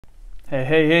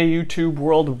Hey, YouTube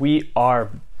world, we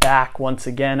are back once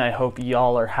again. I hope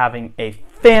y'all are having a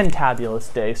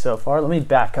fantabulous day so far. Let me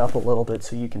back up a little bit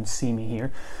so you can see me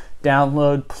here.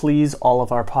 Download, please, all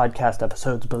of our podcast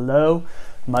episodes below.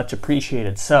 Much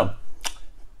appreciated. So,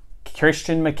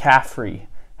 Christian McCaffery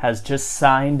has just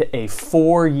signed a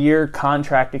 4-year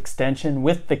contract extension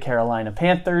with the Carolina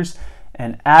Panthers.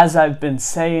 And as I've been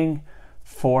saying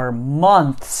for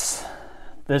months,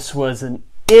 this was an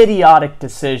idiotic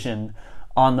decision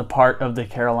on the part of the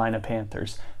Carolina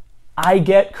Panthers. I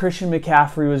get Christian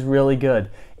McCaffery was really good.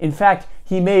 In fact,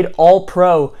 he made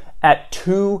All-Pro at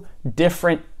 2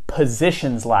 different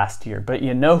positions last year. But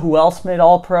you know who else made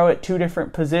All-Pro at 2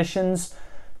 different positions?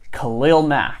 Khalil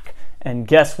Mack. And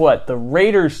guess what? The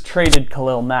Raiders traded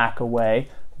Khalil Mack away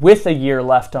with a year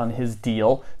left on his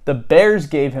deal. The Bears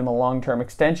gave him a long-term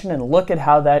extension, and look at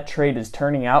how that trade is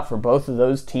turning out for both of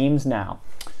those teams now.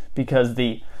 Because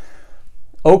the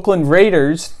Oakland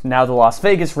Raiders, now the Las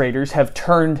Vegas Raiders, have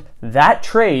turned that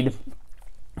trade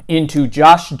into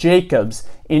Josh Jacobs,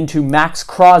 into Max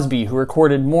Crosby, who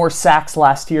recorded more sacks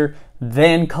last year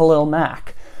than Khalil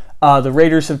Mack. The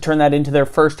Raiders have turned that into their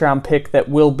first-round pick that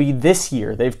will be this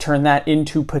year. They've turned that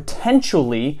into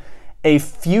potentially a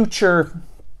future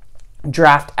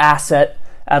draft asset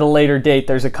at a later date.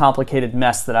 There's a complicated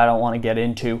mess that I don't want to get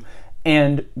into.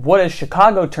 And what has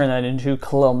Chicago turned that into?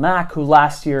 Khalil Mack, who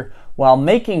last year, while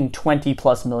making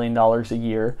 $20+ million a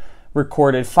year,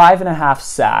 recorded 5.5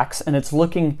 sacks, and it's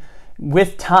looking,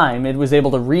 with time, it was able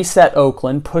to reset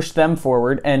Oakland, push them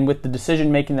forward, and with the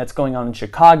decision-making that's going on in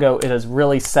Chicago, it has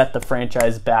really set the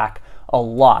franchise back a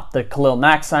lot. The Khalil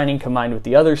Mack signing, combined with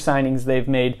the other signings they've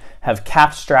made, have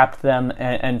cap-strapped them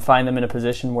and find them in a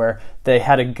position where they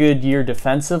had a good year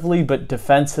defensively, but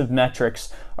defensive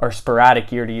metrics are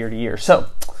sporadic year to year to year. So,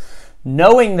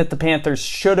 knowing that the Panthers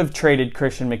should have traded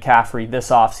Christian McCaffery this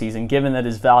offseason, given that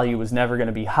his value was never going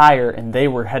to be higher and they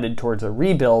were headed towards a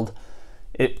rebuild,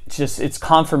 it's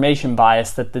confirmation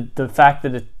bias that the fact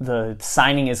that the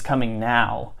signing is coming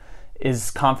now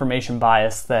is confirmation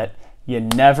bias that you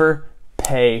never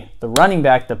pay the running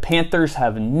back. The Panthers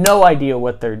have no idea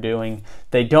what they're doing.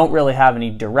 They don't really have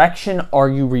any direction. Are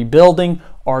you rebuilding?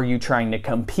 Are you trying to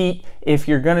compete? If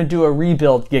you're going to do a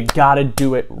rebuild, you got to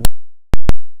do it right.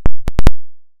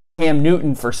 Cam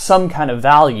Newton for some kind of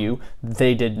value,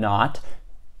 they did not.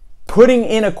 Putting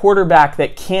in a quarterback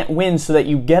that can't win so that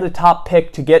you get a top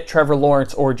pick to get Trevor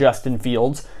Lawrence or Justin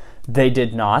Fields, they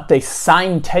did not. They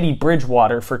signed Teddy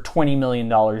Bridgewater for $20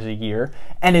 million a year,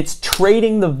 and it's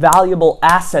trading the valuable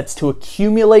assets to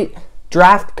accumulate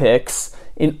draft picks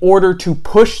in order to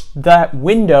push that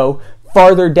window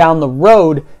farther down the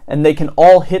road, and they can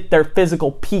all hit their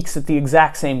physical peaks at the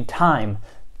exact same time.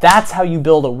 That's how you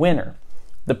build a winner.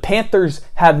 The Panthers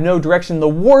have no direction. The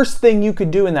worst thing you could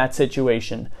do in that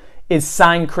situation is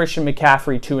sign Christian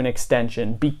McCaffery to an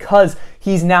extension because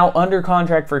he's now under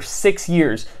contract for 6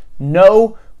 years.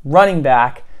 No running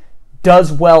back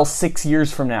does well 6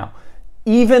 years from now.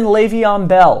 Even Le'Veon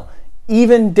Bell,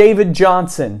 even David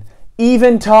Johnson,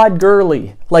 even Todd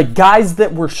Gurley, like guys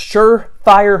that were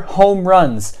surefire home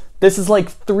runs. This is like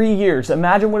 3 years.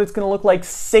 Imagine what it's going to look like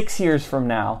 6 years from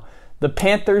now. The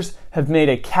Panthers have made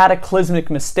a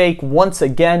cataclysmic mistake once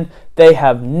again. They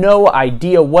have no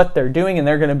idea what they're doing, and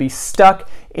they're going to be stuck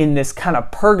in this kind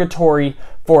of purgatory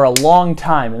for a long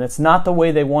time, and it's not the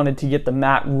way they wanted to get the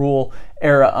Matt Rule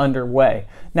era underway.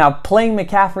 Now, playing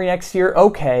McCaffrey next year,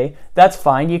 okay, that's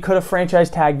fine. You could have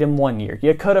franchise tagged him 1 year.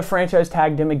 You could have franchise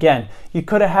tagged him again. You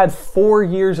could have had 4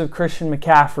 years of Christian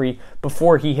McCaffrey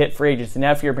before he hit free agency.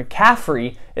 Now, if you're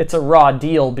McCaffrey, it's a raw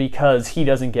deal because he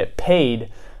doesn't get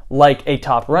paid like a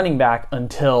top running back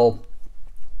until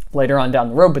later on down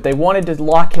the road, but they wanted to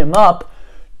lock him up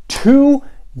 2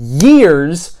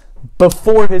 years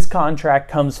before his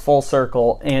contract comes full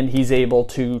circle and he's able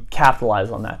to capitalize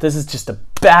on that. This is just a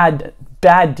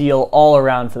bad deal all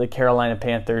around for the Carolina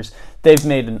Panthers. They've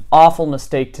made an awful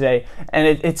mistake today, and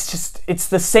it's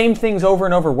the same things over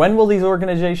and over. When will these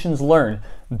organizations learn?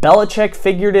 Belichick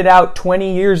figured it out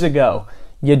 20 years ago.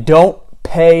 You don't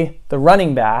pay the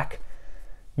running back.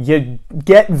 You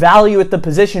get value at the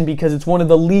position because it's one of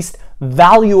the least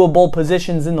valuable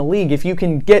positions in the league. If you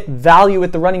can get value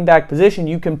at the running back position,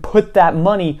 you can put that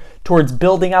money towards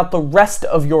building out the rest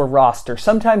of your roster.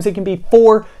 Sometimes it can be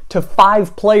 4 to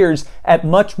 5 players at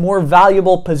much more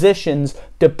valuable positions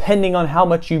depending on how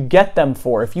much you get them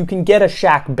for. If you can get a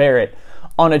Shaq Barrett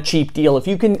on a cheap deal, if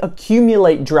you can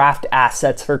accumulate draft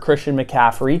assets for Christian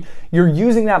McCaffery, you're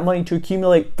using that money to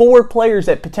accumulate 4 players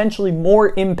at potentially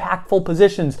more impactful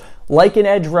positions, like an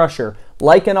edge rusher,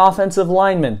 like an offensive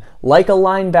lineman, like a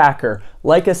linebacker,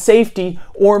 like a safety,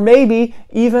 or maybe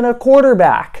even a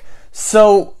quarterback.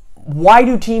 So why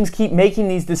do teams keep making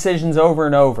these decisions over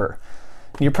and over?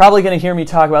 You're probably going to hear me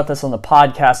talk about this on the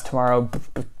podcast tomorrow,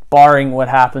 barring what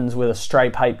happens with a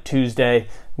Stripe Hype Tuesday,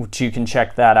 which you can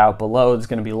check that out below. There's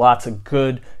going to be lots of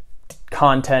good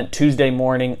content Tuesday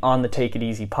morning on the Take It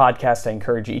Easy podcast. I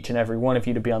encourage each and every one of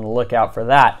you to be on the lookout for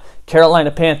that.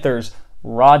 Carolina Panthers,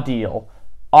 raw deal.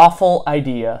 Awful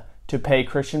idea to pay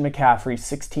Christian McCaffrey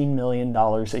 $16 million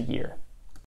a year.